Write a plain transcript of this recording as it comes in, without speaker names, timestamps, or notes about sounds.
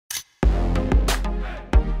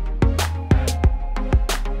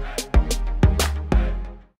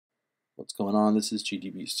What's going on? This is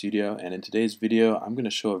GDB Studio, and in today's video I'm going to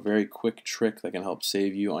show a very quick trick that can help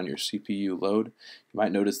save you on your CPU load. You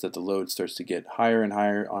might notice that the load starts to get higher and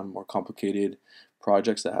higher on more complicated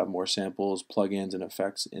projects that have more samples, plugins, and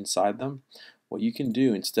effects inside them. What you can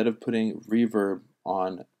do, instead of putting reverb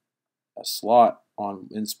on a slot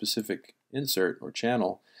in specific insert or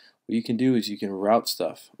channel, what you can do is you can route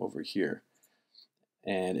stuff over here.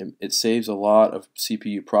 And it saves a lot of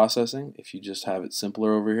CPU processing if you just have it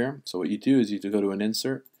simpler over here. So what you do is you go to an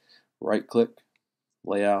insert, right click,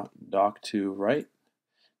 layout, dock to right.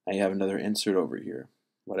 Now you have another insert over here.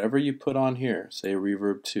 Whatever you put on here, say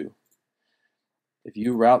reverb 2, if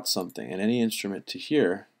you route something in any instrument to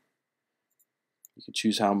here, you can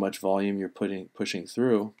choose how much volume you're pushing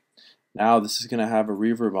through. Now this is going to have a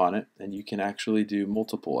reverb on it, and you can actually do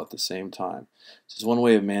multiple at the same time. This is one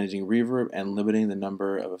way of managing reverb and limiting the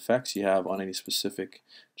number of effects you have on any specific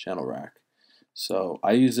channel rack. So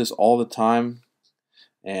I use this all the time,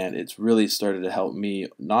 and it's really started to help me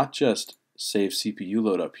not just save CPU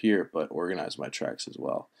load up here, but organize my tracks as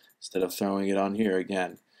well. Instead of throwing it on here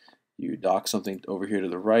again, you dock something over here to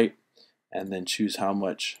the right, and then choose how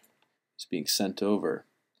much is being sent over.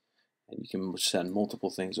 And you can send multiple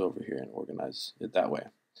things over here and organize it that way.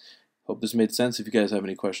 Hope this made sense. If you guys have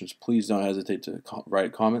any questions, please don't hesitate to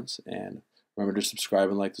write comments, and remember to subscribe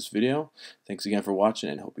and like this video. Thanks again for watching,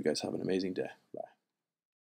 and hope you guys have an amazing day. Bye.